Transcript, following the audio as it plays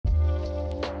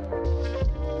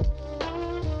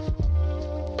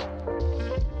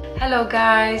Hello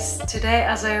guys! Today,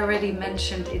 as I already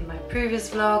mentioned in my previous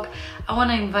vlog, I want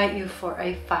to invite you for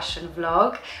a fashion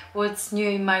vlog. What's new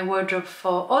in my wardrobe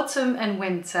for autumn and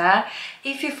winter.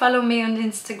 If you follow me on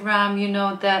Instagram, you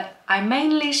know that I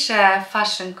mainly share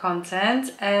fashion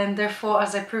content, and therefore,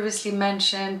 as I previously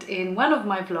mentioned in one of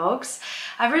my vlogs,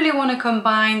 I really want to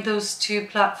combine those two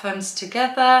platforms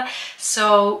together.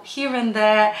 So here and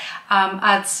there,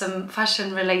 add some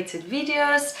fashion related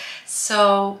videos.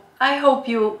 So I hope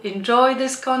you enjoy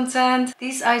this content.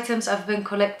 These items I've been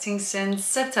collecting since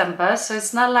September, so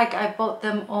it's not like I bought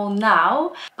them all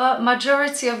now, but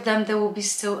majority of them, they will be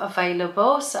still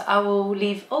available. So I will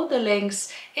leave all the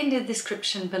links in the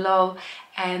description below,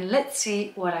 and let's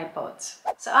see what I bought.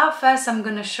 So at first I'm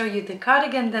going to show you the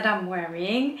cardigan that I'm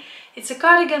wearing. It's a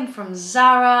cardigan from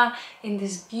Zara in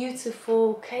this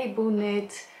beautiful cable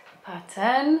knit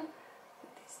pattern.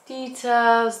 These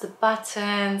details, the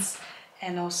buttons,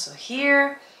 and also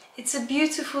here. It's a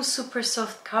beautiful super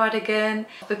soft cardigan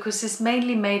because it's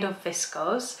mainly made of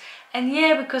viscose, and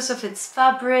yeah, because of its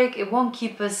fabric it won't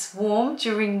keep us warm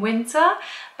during winter,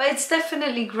 but it's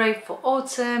definitely great for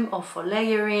autumn or for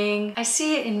layering. I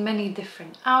see it in many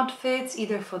different outfits,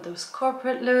 either for those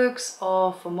corporate looks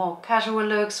or for more casual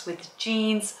looks with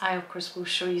jeans. I of course will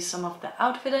show you some of the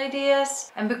outfit ideas,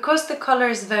 and because the color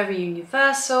is very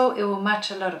universal, it will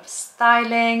match a lot of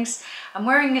stylings. I'm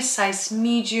wearing a size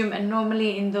medium, and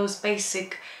normally in those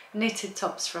basic knitted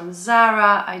tops from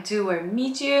Zara I do wear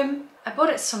medium. I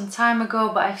bought it some time ago,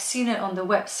 but I've seen it on the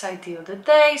website the other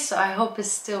day, so I hope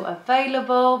it's still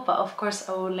available, but of course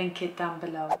I will link it down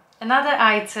below. Another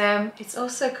item, it's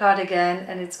also a cardigan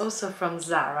and it's also from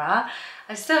Zara.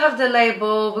 I still have the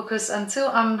label because until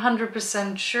I'm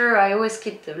 100% sure, I always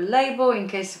keep the label in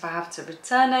case if I have to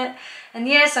return it. And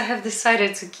yes, I have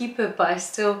decided to keep it, but I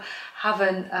still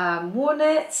haven't worn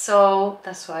it, so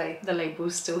that's why the label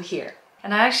is still here.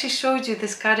 And I actually showed you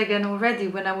this cardigan already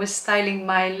when I was styling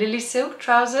my lily silk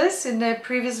trousers in the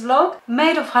previous vlog.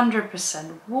 Made of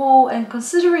 100% wool, and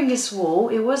considering it's wool,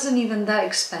 it wasn't even that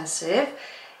expensive.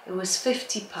 It was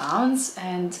 £50,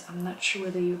 and I'm not sure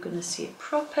whether you're gonna see it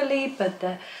properly, but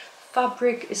the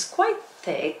fabric is quite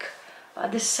thick, but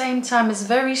at the same time it's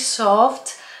very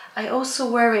soft. I also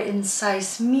wear it in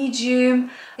size medium.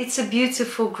 It's a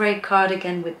beautiful grey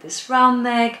cardigan with this round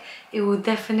neck. It will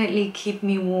definitely keep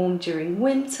me warm during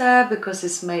winter because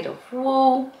it's made of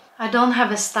wool. I don't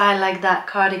have a style like that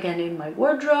cardigan in my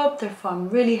wardrobe, therefore I'm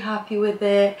really happy with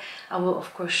it. I will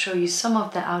of course show you some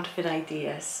of the outfit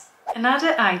ideas.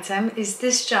 Another item is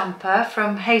this jumper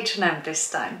from H&M this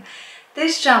time.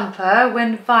 This jumper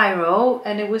went viral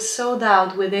and it was sold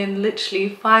out within literally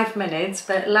 5 minutes,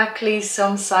 but luckily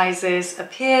some sizes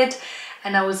appeared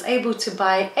and I was able to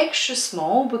buy extra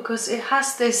small because it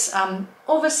has this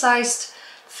oversized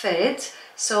fit,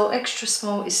 so extra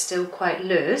small is still quite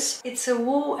loose. It's a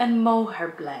wool and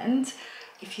mohair blend.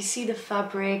 If you see the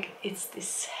fabric, it's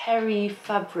this hairy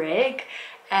fabric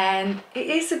and it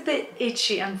is a bit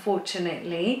itchy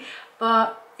unfortunately,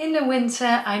 but in the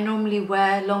winter I normally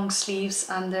wear long sleeves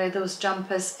under those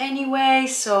jumpers anyway,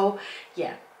 so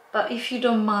yeah. But if you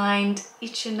don't mind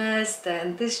itchiness,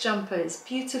 then this jumper is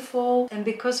beautiful, and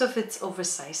because of its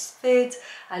oversized fit,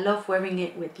 I love wearing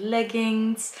it with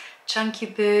leggings, chunky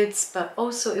boots, but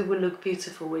also it will look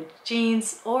beautiful with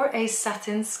jeans or a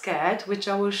satin skirt, which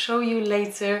I will show you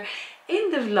later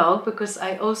in the vlog because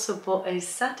I also bought a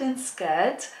satin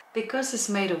skirt. Because it's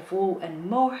made of wool and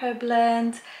mohair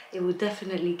blend, it will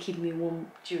definitely keep me warm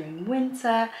during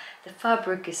winter. The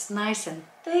fabric is nice and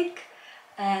thick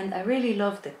and I really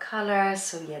love the color,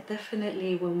 so yeah,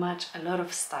 definitely will match a lot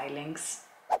of stylings.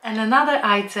 And another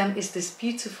item is this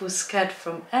beautiful skirt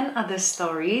from & Other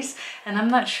Stories, and I'm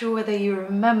not sure whether you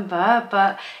remember,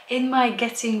 but in my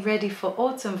getting ready for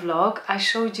autumn vlog I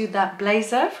showed you that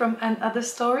blazer from & Other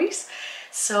Stories.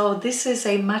 So this is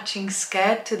a matching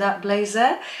skirt to that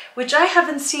blazer, which I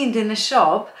haven't seen in a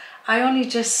shop. I only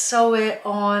just saw it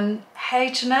on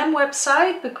H&M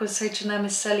website because H&M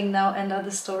is selling now &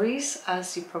 Other Stories,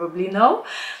 as you probably know.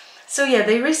 So yeah,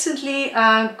 they recently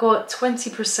got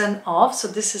 20% off, so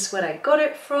this is where I got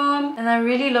it from. And I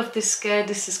really love this skirt.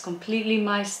 This is completely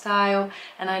my style,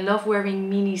 and I love wearing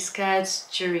mini skirts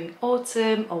during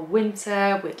autumn or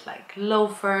winter with like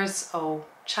loafers or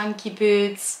chunky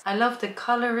boots. I love the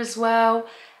color as well,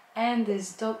 and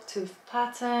this dogtooth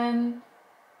pattern.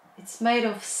 It's made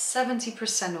of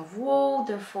 70% of wool,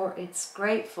 therefore it's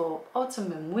great for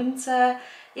autumn and winter.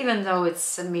 Even though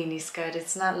it's a mini skirt,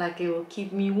 it's not like it will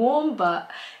keep me warm,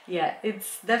 but yeah,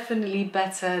 it's definitely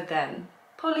better than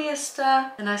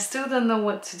polyester. And I still don't know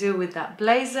what to do with that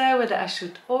blazer, whether I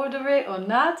should order it or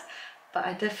not, but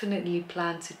I definitely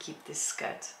plan to keep this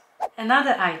skirt.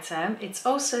 Another item, it's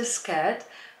also a skirt,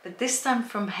 but this time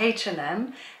from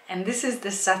H&M, and this is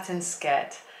the satin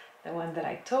skirt, the one that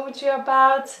I told you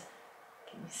about.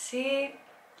 Can you see?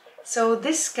 So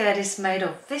this skirt is made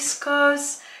of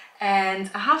viscose, and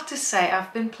I have to say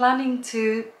I've been planning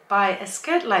to buy a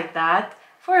skirt like that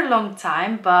for a long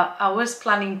time, but I was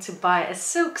planning to buy a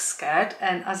silk skirt,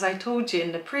 and as I told you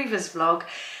in the previous vlog,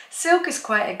 silk is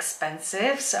quite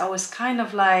expensive, so I was kind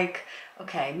of like,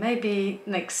 okay, maybe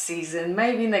next season,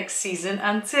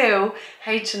 until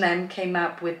H&M came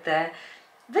up with the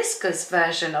viscose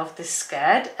version of this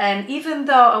skirt. And even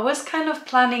though I was kind of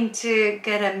planning to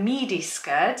get a midi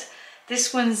skirt,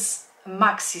 this one's a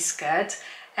maxi skirt,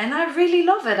 and I really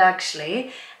love it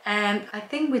actually. And I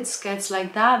think with skirts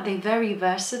like that, they're very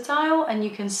versatile and you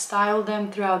can style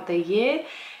them throughout the year.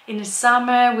 In the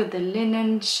summer with the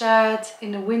linen shirt,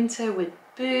 in the winter with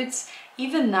boots.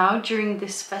 Even now during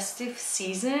this festive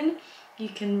season, you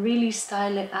can really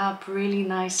style it up really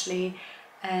nicely.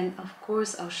 And of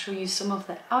course I'll show you some of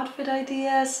the outfit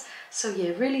ideas. So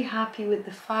yeah, really happy with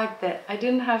the fact that I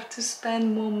didn't have to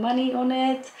spend more money on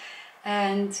it.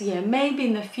 And yeah, maybe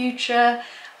in the future,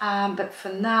 but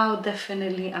for now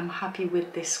definitely I'm happy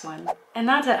with this one.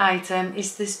 Another item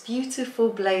is this beautiful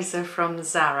blazer from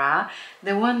Zara,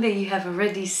 the one that you have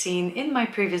already seen in my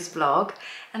previous vlog.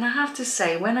 And I have to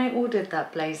say, when I ordered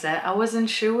that blazer, I wasn't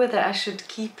sure whether I should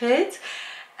keep it.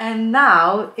 And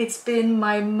now it's been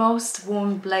my most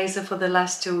worn blazer for the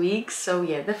last 2 weeks. So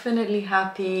yeah, definitely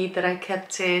happy that I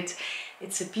kept it.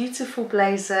 It's a beautiful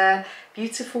blazer,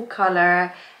 beautiful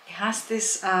color. It has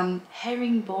this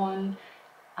herringbone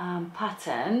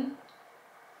pattern.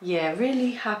 Yeah,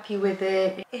 really happy with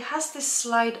it. It has this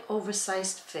slight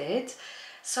oversized fit.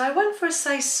 So I went for a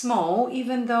size small,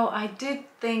 even though I did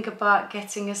think about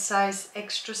getting a size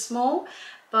extra small.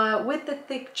 But with the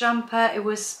thick jumper, it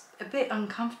was a bit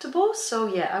uncomfortable.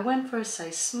 So yeah, I went for a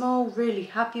size small, really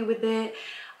happy with it.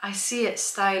 I see it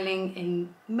styling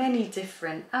in many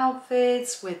different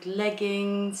outfits, with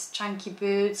leggings, chunky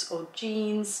boots or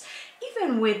jeans.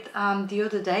 Even with the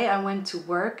other day I went to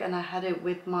work and I had it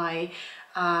with my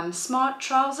smart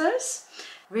trousers.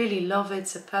 Really love it.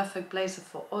 It's a perfect blazer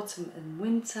for autumn and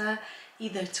winter,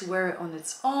 either to wear it on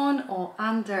its own or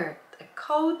under a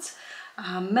coat.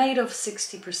 Made of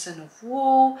 60% of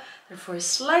wool, therefore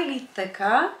slightly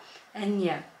thicker. And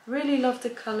yeah, really love the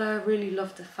color, really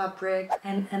love the fabric.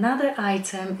 And another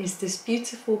item is this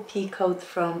beautiful pea coat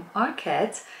from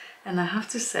Arket. And I have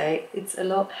to say, it's a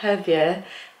lot heavier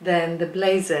than the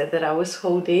blazer that I was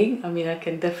holding. I mean, I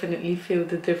can definitely feel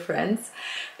the difference.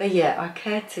 But yeah,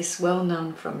 Arket is well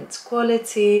known from its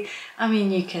quality. I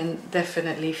mean, you can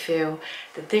definitely feel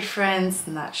the difference.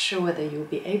 Not sure whether you'll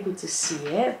be able to see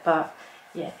it, but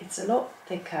yeah, it's a lot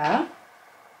thicker.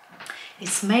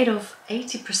 It's made of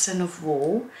 80% of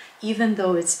wool. Even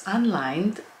though it's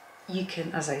unlined, you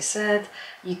can, as I said,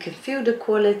 you can feel the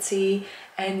quality.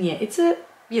 And yeah, it's a,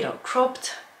 you know,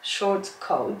 cropped short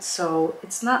coat, so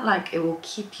it's not like it will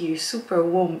keep you super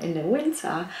warm in the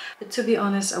winter. But to be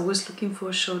honest, I was looking for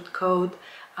a short coat.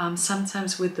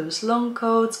 Sometimes with those long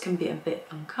coats can be a bit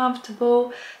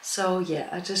uncomfortable. So yeah,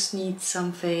 I just need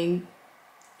something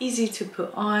easy to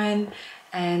put on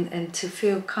and to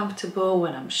feel comfortable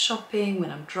when I'm shopping,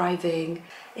 when I'm driving.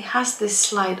 It has this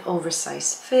slight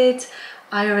oversized fit.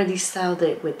 I already styled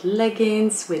it with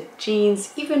leggings, with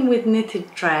jeans, even with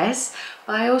knitted dress.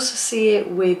 But I also see it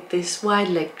with this wide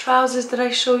leg trousers that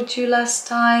I showed you last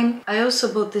time. I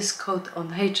also bought this coat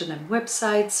on H&M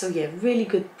website, so yeah, really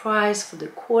good price for the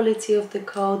quality of the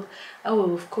coat. I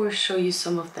will of course show you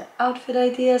some of the outfit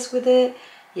ideas with it.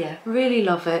 Yeah, really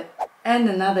love it. And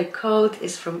another coat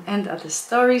is from End Other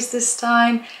Stories this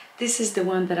time. This is the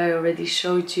one that I already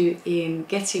showed you in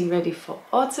Getting Ready for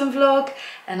Autumn vlog,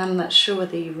 and I'm not sure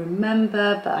whether you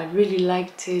remember, but I really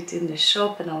liked it in the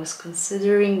shop and I was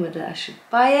considering whether I should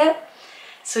buy it.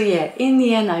 So yeah, in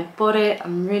the end I bought it.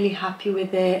 I'm really happy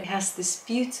with it. It has this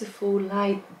beautiful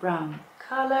light brown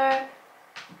color,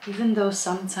 even though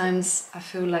sometimes I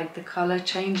feel like the color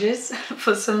changes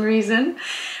for some reason.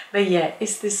 But yeah,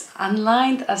 it's this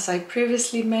unlined, as I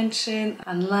previously mentioned,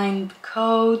 unlined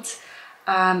coat.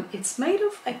 It's made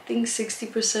of, I think,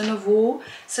 60% of wool.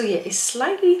 So yeah, it's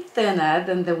slightly thinner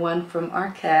than the one from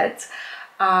Arket.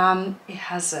 It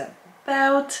has a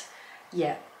belt.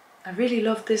 Yeah, I really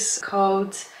love this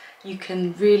coat. You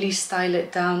can really style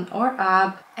it down or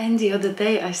up. And the other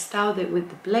day I styled it with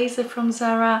the blazer from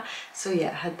Zara. So yeah,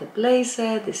 I had the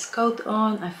blazer, this coat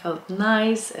on. I felt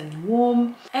nice and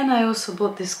warm. And I also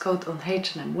bought this coat on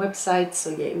H&M website.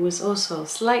 So yeah, it was also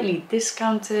slightly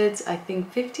discounted. I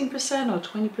think 15% or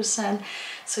 20%.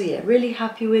 So yeah, really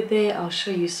happy with it. I'll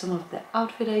show you some of the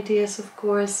outfit ideas, of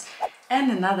course.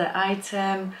 And another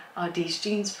item are these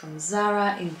jeans from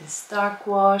Zara in this dark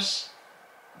wash.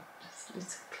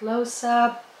 Just a close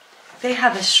up. They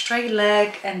have a straight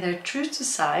leg and they're true to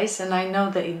size, and I know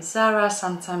that in Zara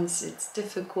sometimes it's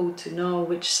difficult to know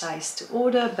which size to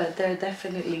order, but they're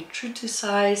definitely true to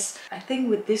size. I think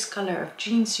with this color of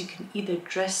jeans you can either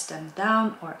dress them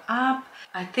down or up.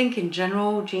 I think in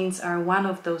general jeans are one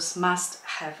of those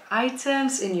must-have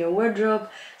items in your wardrobe,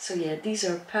 so yeah, these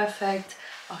are perfect.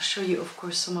 I'll show you of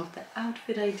course some of the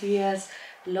outfit ideas.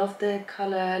 Love the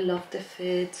color, love the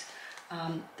fit.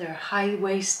 They're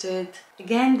high-waisted.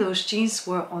 Again, those jeans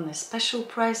were on a special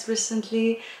price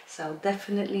recently, so I'll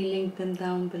definitely link them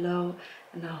down below,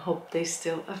 and I hope they're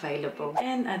still available.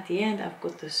 And at the end I've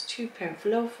got those two pair of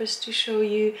loafers to show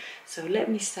you, so let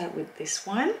me start with this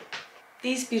one.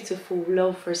 These beautiful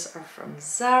loafers are from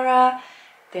Zara.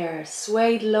 They're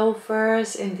suede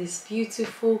loafers in this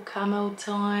beautiful camel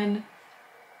tone.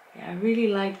 Yeah, I really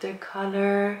like their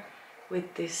color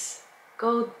with this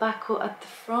gold buckle at the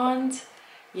front.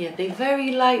 Yeah, they're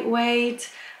very lightweight.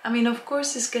 I mean, of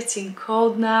course it's getting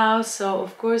cold now, so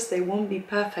of course they won't be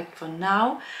perfect for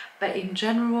now, but in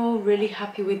general really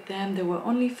happy with them. They were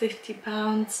only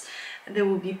 £50 and they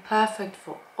will be perfect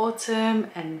for autumn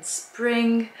and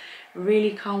spring.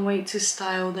 Really can't wait to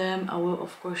style them. I will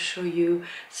of course show you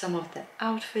some of the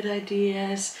outfit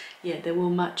ideas. Yeah, they will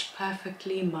match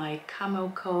perfectly my camel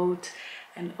coat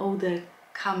and all the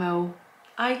camel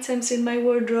items in my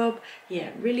wardrobe.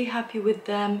 Yeah, really happy with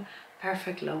them.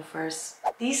 Perfect loafers.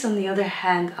 These on the other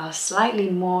hand are slightly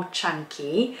more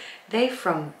chunky. They're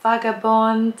from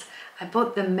Vagabond. I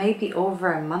bought them maybe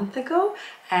over a month ago,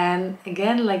 and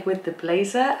again, like with the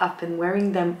blazer, I've been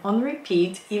wearing them on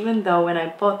repeat, even though when I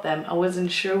bought them I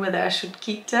wasn't sure whether I should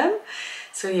keep them.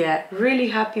 So yeah, really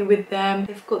happy with them.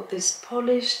 They've got this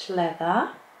polished leather,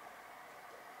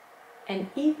 and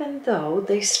even though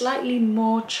they're slightly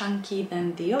more chunky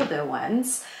than the other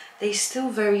ones, they're still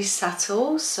very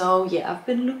subtle. So yeah, I've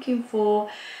been looking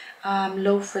for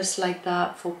loafers like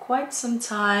that for quite some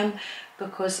time,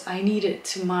 because I needed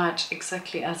to match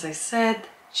exactly as I said,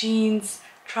 jeans,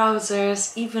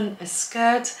 trousers, even a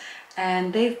skirt,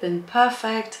 and they've been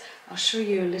perfect. I'll show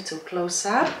you a little close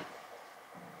up.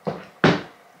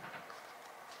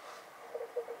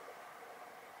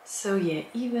 So yeah,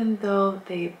 even though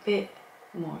they're a bit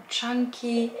more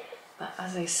chunky, but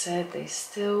as I said, they're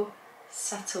still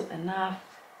subtle enough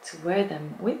to wear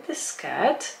them with the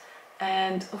skirt.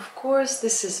 And of course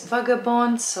this is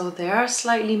Vagabond, so they are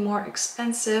slightly more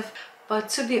expensive, but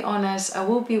to be honest, I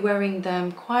will be wearing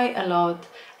them quite a lot,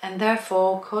 and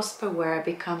therefore cost per wear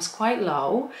becomes quite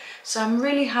low. So I'm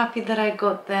really happy that I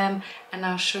got them, and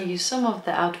I'll show you some of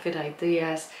the outfit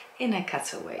ideas in a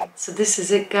cutaway. So this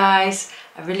is it, guys.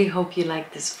 I really hope you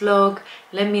like this vlog.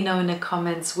 Let me know in the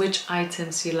comments which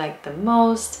items you like the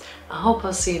most. I hope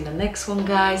I'll see you in the next one,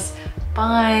 guys.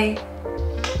 Bye.